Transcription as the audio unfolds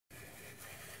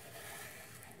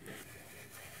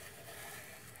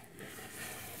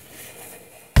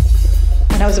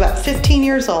about 15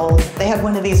 years old. They had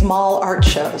one of these mall art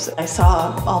shows. I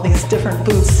saw all these different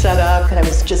booths set up, and I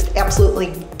was just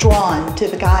absolutely drawn to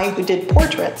the guy who did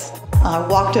portraits. I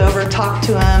walked over, talked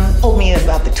to him, told me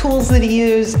about the tools that he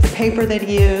used, the paper that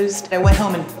he used. I went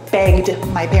home and begged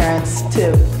my parents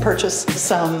to purchase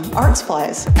some art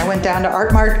supplies. I went down to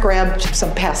Artmart, grabbed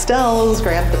some pastels,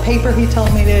 grabbed the paper he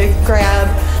told me to grab,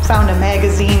 found a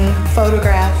magazine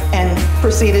photograph, and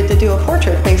proceeded to do a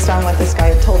portrait based on what this guy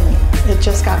had told me. It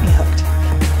just got me hooked.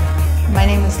 My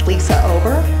name is Lisa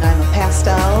Ober. I'm a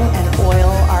pastel and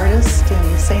oil artist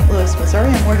in St. Louis, Missouri,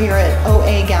 and we're here at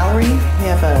OA Gallery. We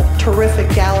have a terrific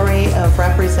gallery of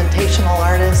representational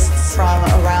artists from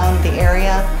around the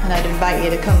area, and I'd invite you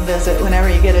to come visit whenever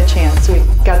you get a chance.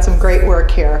 We've got some great work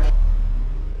here.